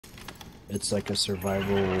It's like a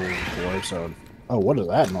survival war zone. Oh, what is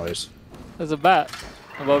that noise? There's a bat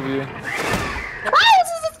above you. Ah,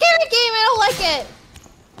 this is a scary game. I don't like it.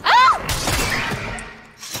 Ah!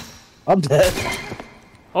 I'm dead.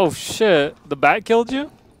 Oh shit! The bat killed you?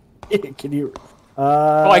 Can you?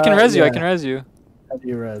 Oh, I can res you. I yeah. can res you. How do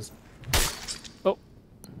you res? Oh.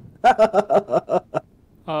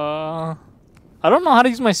 I don't know how to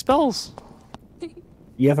use my spells.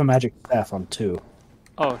 You have a magic staff on 2.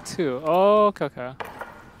 Oh, 2. Oh, okay, okay.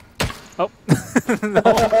 Oh. No.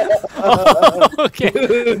 Oh, okay.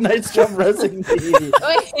 Dude, nice job resing me.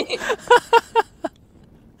 Wait.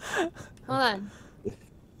 Hold on.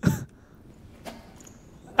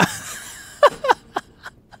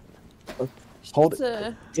 Hold It's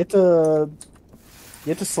it. You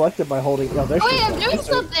have to select it by holding. Oh, there Oh, she wait, I'm is. doing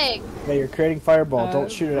something. Yeah, you're creating fireball.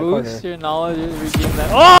 Don't shoot it at Boost corner. your knowledge. Redeem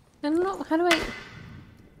that. Oh! I don't know. How do I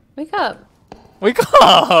wake up? Wake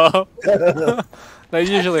up! That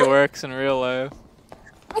usually works in real life.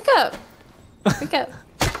 Wake up. Wake up.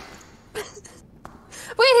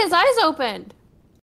 Wait, his eyes opened.